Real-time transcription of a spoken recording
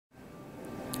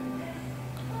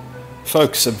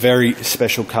Folks, a very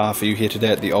special car for you here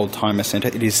today at the Oldtimer Centre.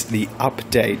 It is the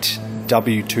Update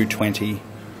W220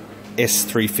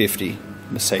 S350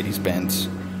 Mercedes-Benz.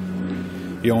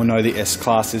 You all know the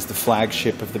S-Class is the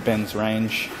flagship of the Benz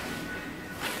range.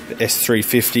 The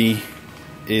S350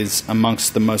 is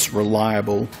amongst the most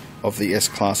reliable of the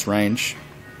S-Class range,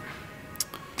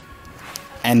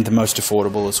 and the most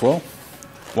affordable as well,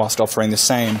 whilst offering the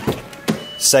same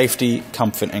safety,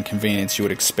 comfort and convenience you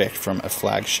would expect from a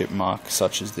flagship marque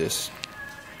such as this.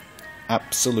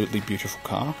 Absolutely beautiful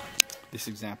car. This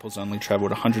example's only travelled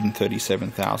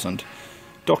 137,000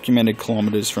 documented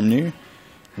kilometres from new,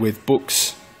 with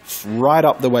books right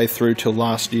up the way through till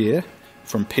last year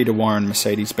from Peter Warren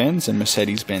Mercedes-Benz and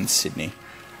Mercedes-Benz Sydney.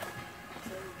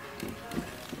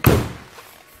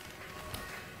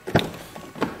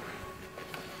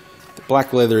 The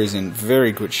black leather is in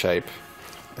very good shape.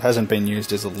 It hasn't been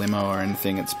used as a limo or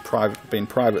anything. It's been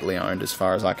privately owned as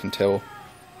far as I can tell.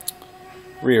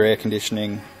 Rear air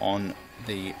conditioning on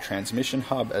the transmission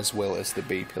hub as well as the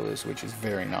B pillars, which is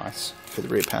very nice for the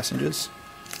rear passengers.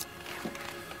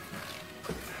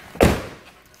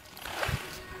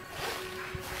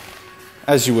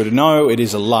 As you would know, it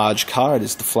is a large car. It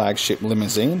is the flagship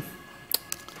limousine.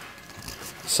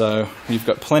 So you've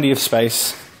got plenty of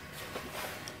space.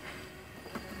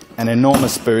 An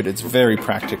enormous boot. It's very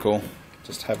practical.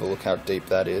 Just have a look how deep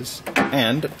that is.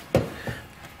 And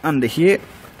under here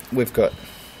we've got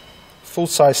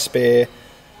full-size spare,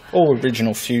 all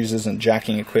original fuses and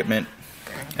jacking equipment.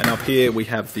 And up here we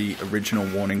have the original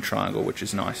warning triangle, which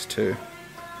is nice too.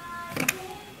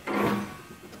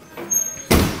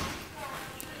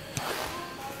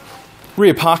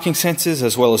 Rear parking sensors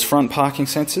as well as front parking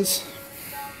sensors.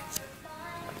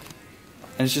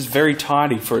 And it's just very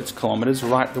tidy for its kilometres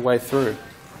right the way through.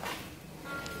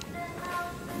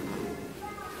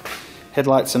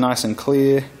 Headlights are nice and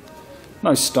clear,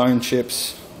 no stone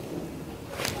chips.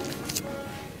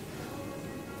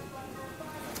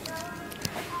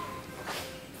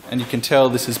 And you can tell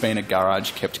this has been a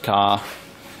garage kept car.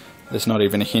 There's not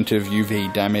even a hint of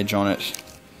UV damage on it.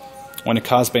 When a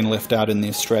car's been left out in the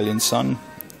Australian sun,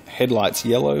 headlights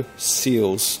yellow,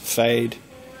 seals fade,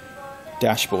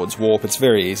 dashboards warp. It's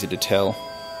very easy to tell.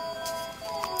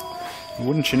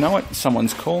 Wouldn't you know it,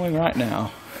 someone's calling right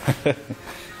now.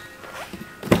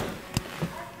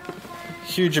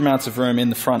 Huge amounts of room in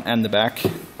the front and the back.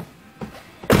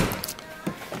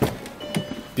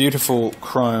 Beautiful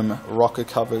chrome rocker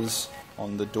covers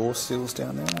on the door sills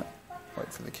down there.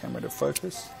 Wait for the camera to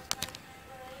focus.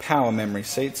 Power memory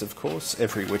seats, of course,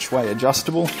 every which way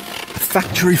adjustable.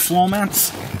 Factory floor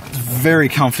mats. It's very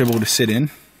comfortable to sit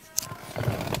in.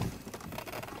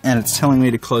 And it's telling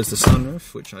me to close the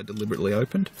sunroof, which I deliberately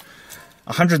opened.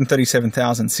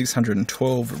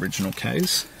 137,612 original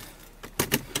Ks.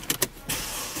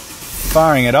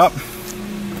 Firing it up.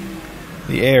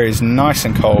 The air is nice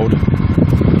and cold.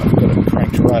 I've got it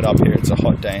cranked right up here. It's a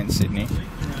hot day in Sydney.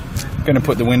 I'm going to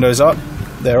put the windows up.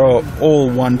 They're all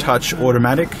one-touch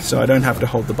automatic, so I don't have to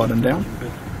hold the button down.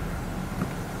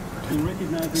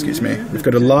 Excuse me. We've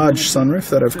got a large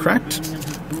sunroof that I've cracked.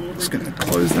 Just going to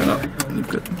close that up, and you've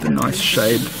got the nice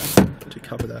shade to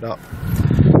cover that up.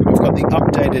 We've got the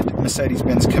updated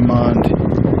Mercedes-Benz Command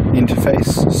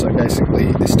interface, so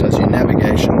basically this does your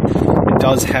navigation. It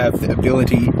does have the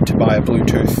ability to buy a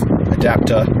Bluetooth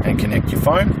adapter and connect your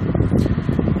phone.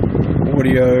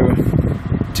 Audio,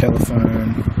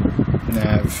 telephone,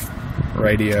 nav,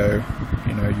 radio,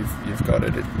 you know, you've got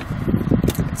it.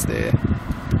 It's there.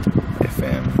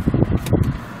 FM.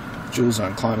 Dual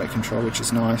zone climate control, which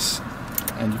is nice,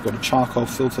 and you've got a charcoal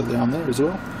filter down there as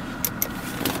well.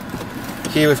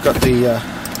 Here we've got the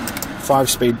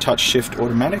 5-speed touch shift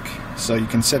automatic, so you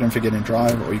can set and forget and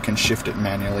drive, or you can shift it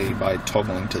manually by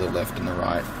toggling to the left and the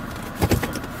right.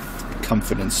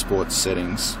 Comfort and sports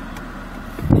settings.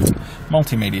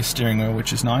 Multimedia steering wheel,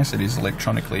 which is nice. It is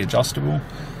electronically adjustable.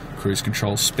 Cruise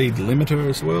control speed limiter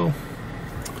as well.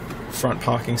 Front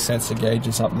parking sensor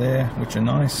gauges up there, which are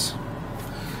nice.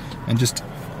 And just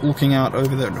looking out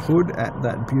over that hood at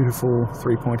that beautiful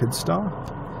three-pointed star,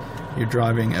 you're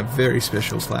driving a very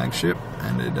special flagship,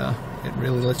 and it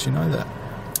really lets you know that.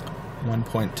 1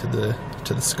 point to the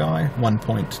sky, 1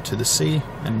 point to the sea,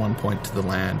 and 1 point to the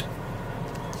land.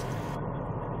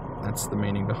 That's the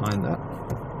meaning behind that.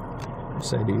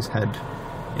 Mercedes had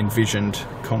envisioned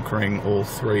conquering all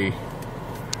three.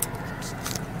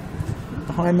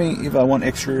 Behind me, if I want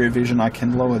extra rear vision, I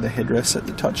can lower the headrest at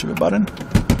the touch of a button,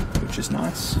 which is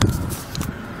nice.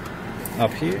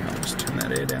 Up here, I'll just turn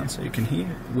that air down so you can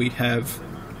hear, we have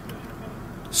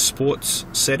sports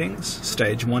settings,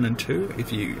 stage 1 and 2,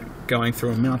 if you're going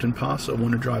through a mountain pass or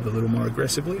want to drive a little more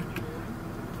aggressively.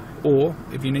 Or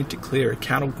if you need to clear a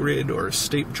cattle grid or a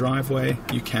steep driveway,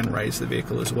 you can raise the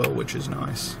vehicle as well, which is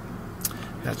nice.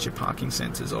 That's your parking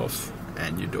sensors off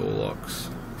and your door locks.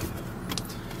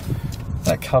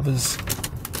 That covers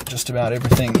just about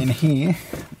everything in here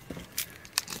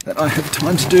that I have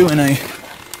time to do in a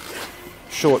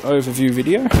short overview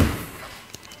video.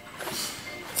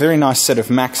 Very nice set of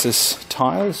Maxxis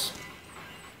tyres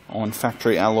on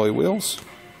factory alloy wheels.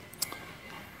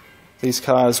 These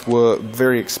cars were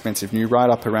very expensive new, right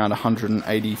up around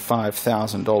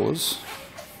 $185,000.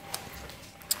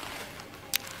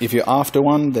 If you're after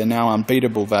one, they're now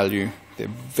unbeatable value. They're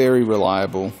very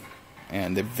reliable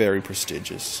and they're very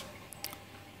prestigious.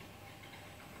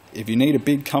 If you need a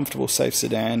big, comfortable, safe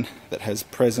sedan that has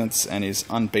presence and is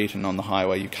unbeaten on the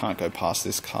highway, you can't go past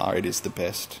this car. It is the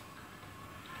best.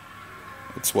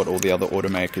 It's what all the other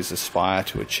automakers aspire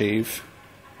to achieve.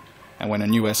 And when a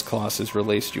new S-Class is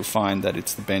released, you'll find that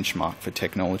it's the benchmark for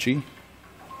technology.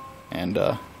 And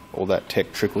all that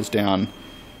tech trickles down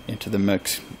into the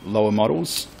lower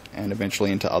models and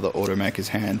eventually into other automakers'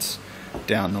 hands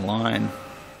down the line.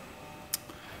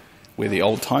 We're the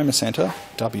Old Timer Centre,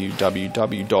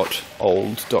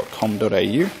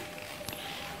 www.old.com.au.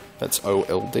 That's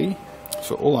OLD.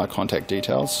 For all our contact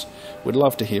details, we'd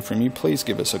love to hear from you. Please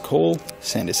give us a call,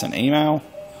 send us an email,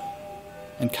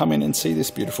 and come in and see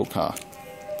this beautiful car.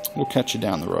 We'll catch you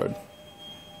down the road.